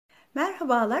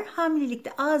Merhabalar,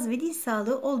 hamilelikte ağız ve dil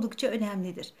sağlığı oldukça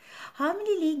önemlidir.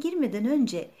 Hamileliğe girmeden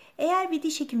önce eğer bir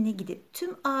diş hekimine gidip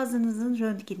tüm ağzınızın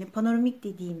röntgeni, panoramik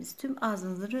dediğimiz tüm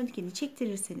ağzınızın röntgeni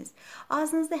çektirirseniz,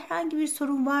 ağzınızda herhangi bir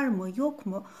sorun var mı, yok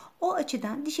mu? O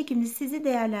açıdan diş hekiminiz sizi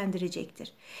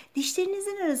değerlendirecektir.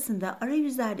 Dişlerinizin arasında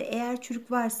arayüzlerde eğer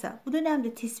çürük varsa bu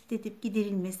dönemde tespit edip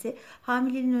giderilmesi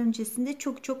hamileliğin öncesinde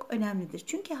çok önemlidir.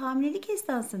 Çünkü hamilelik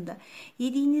esnasında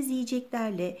yediğiniz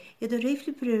yiyeceklerle ya da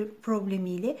reflü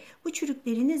problemiyle bu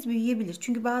çürükleriniz büyüyebilir.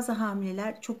 Çünkü bazı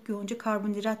hamileler çok yoğunca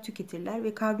karbonhidrat tüketirler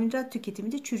ve karbonhidrat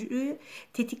tüketimi de çürüğü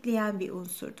tetikleyen bir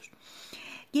unsurdur.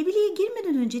 Gebeliğe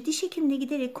girmeden önce diş hekimine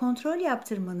giderek kontrol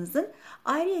yaptırmanızın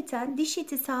ayrıyeten diş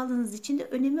eti sağlığınız için de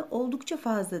önemi oldukça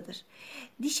fazladır.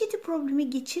 Diş eti problemi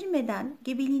geçirmeden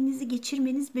gebeliğinizi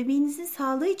geçirmeniz bebeğinizin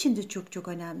sağlığı için de çok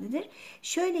önemlidir.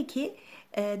 Şöyle ki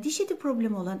diş eti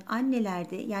problemi olan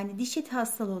annelerde, yani diş eti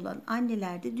hastalığı olan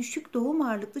annelerde düşük doğum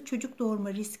ağırlıklı çocuk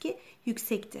doğurma riski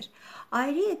yüksektir.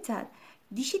 Ayrıyeten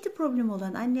diş eti problemi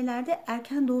olan annelerde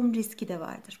erken doğum riski de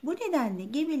vardır. Bu nedenle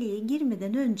gebeliğe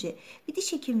girmeden önce bir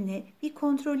diş hekimine bir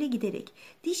kontrole giderek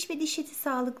diş ve diş eti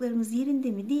sağlıklarımız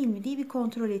yerinde mi değil mi diye bir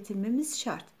kontrol ettirmemiz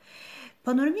şart.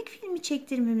 Panoramik filmi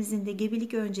çektirmemizin de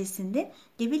gebelik öncesinde,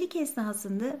 gebelik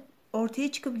esnasında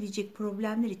ortaya çıkabilecek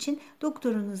problemler için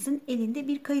doktorunuzun elinde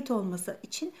bir kayıt olması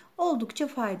için oldukça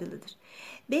faydalıdır.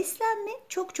 Beslenme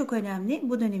çok önemli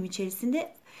bu dönem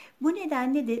içerisinde. Bu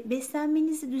nedenle de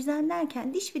beslenmenizi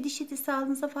düzenlerken diş ve diş eti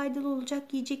sağlığınıza faydalı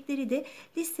olacak yiyecekleri de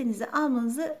listenize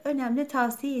almanızı önemli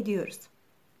tavsiye ediyoruz.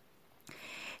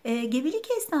 Gebelik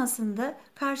esnasında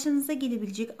karşınıza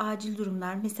gelebilecek acil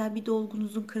durumlar, mesela bir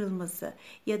dolgunuzun kırılması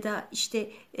ya da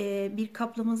işte bir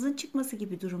kaplamanızın çıkması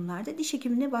gibi durumlarda diş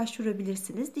hekimine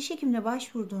başvurabilirsiniz. Diş hekimine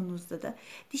başvurduğunuzda da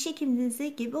diş hekiminize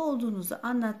gebe olduğunuzu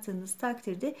anlattığınız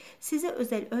takdirde size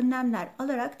özel önlemler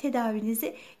alarak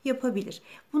tedavinizi yapabilir.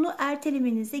 Bunu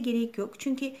ertelemenize gerek yok.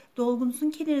 Çünkü dolgunuzun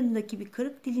kenarındaki bir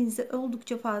kırık dilinizi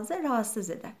oldukça fazla rahatsız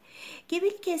eder.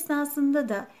 Gebelik esnasında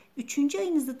da 3.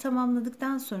 ayınızı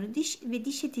tamamladıktan sonra diş ve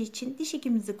diş eti için diş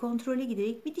hekiminizi kontrole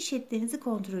giderek bir diş etlerinizi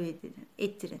kontrol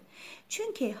ettirin.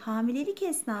 Çünkü hamilelik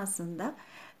esnasında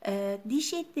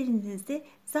diş etlerinizde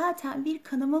zaten bir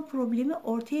kanama problemi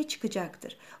ortaya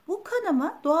çıkacaktır. Bu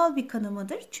kanama doğal bir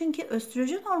kanamadır. Çünkü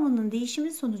östrojen hormonunun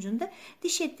değişimi sonucunda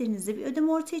diş etlerinizde bir ödem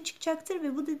ortaya çıkacaktır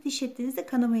ve bu da diş etlerinizde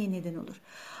kanamaya neden olur.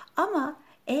 Ama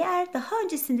eğer daha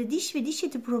öncesinde diş ve diş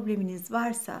eti probleminiz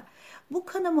varsa bu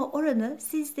kanama oranı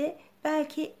sizde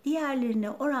belki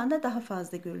diğerlerine oranla daha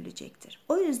fazla görülecektir.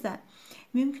 O yüzden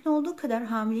mümkün olduğu kadar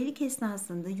hamilelik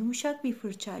esnasında yumuşak bir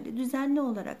fırçayla düzenli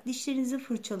olarak dişlerinizi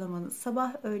fırçalamanız,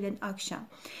 sabah, öğlen, akşam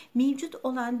mevcut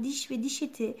olan diş ve diş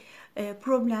eti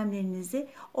problemlerinizi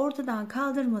ortadan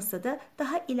kaldırmasa da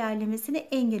daha ilerlemesine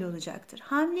engel olacaktır.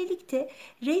 Hamilelikte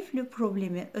reflü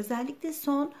problemi özellikle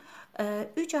son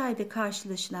 3 ayda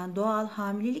karşılaşılan doğal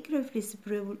hamilelik reflüsü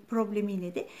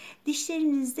problemiyle de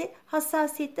dişlerinizde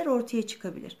hassasiyetler ortaya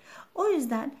çıkabilir. O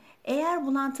yüzden eğer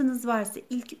bulantınız varsa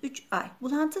ilk 3 ay,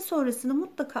 bulantı sonrasında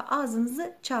mutlaka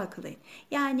ağzınızı çalkalayın.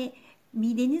 Yani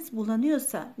mideniz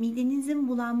bulanıyorsa, midenizin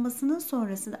bulanmasının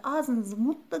sonrasında ağzınızı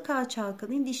mutlaka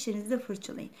çalkalayın, dişlerinizi de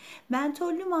fırçalayın.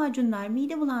 Mentollü macunlar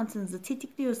mide bulantınızı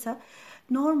tetikliyorsa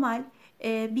normal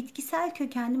bitkisel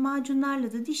kökenli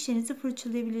macunlarla da dişlerinizi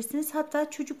fırçalayabilirsiniz. Hatta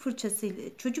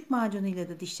çocuk macunuyla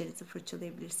da dişlerinizi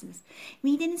fırçalayabilirsiniz.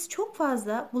 Mideniz çok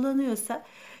fazla bulanıyorsa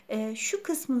şu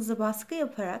kısmınıza baskı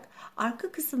yaparak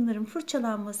arka kısımların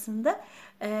fırçalanmasında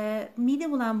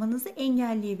mide bulanmanızı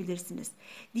engelleyebilirsiniz.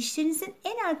 Dişlerinizin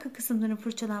en arka kısımların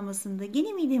fırçalanmasında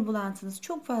gene mide bulantınız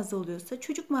çok fazla oluyorsa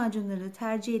çocuk macunlarını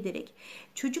tercih ederek,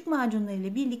 çocuk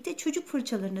macunlarıyla birlikte çocuk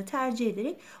fırçalarını tercih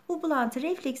ederek bu bulantı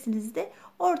refleksinizi de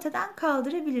ortadan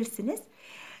kaldırabilirsiniz.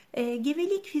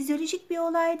 Gebelik fizyolojik bir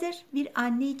olaydır. Bir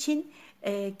anne için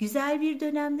güzel bir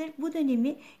dönemdir. Bu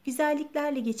dönemi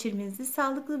güzelliklerle geçirmenizi,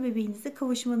 sağlıklı bebeğinize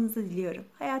kavuşmanızı diliyorum.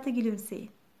 Hayata gülümseyin.